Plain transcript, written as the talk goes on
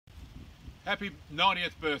Happy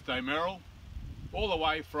 90th birthday, Merrill, all the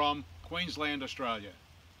way from Queensland, Australia.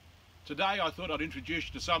 Today I thought I'd introduce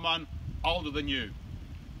you to someone older than you.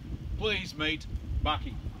 Please meet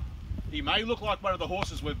Bucky. He may look like one of the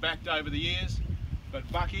horses we've backed over the years,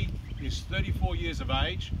 but Bucky is 34 years of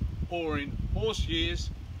age, or in horse years,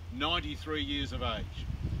 93 years of age.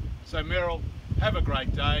 So Merrill, have a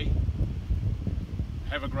great day,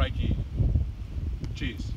 have a great year. Cheers.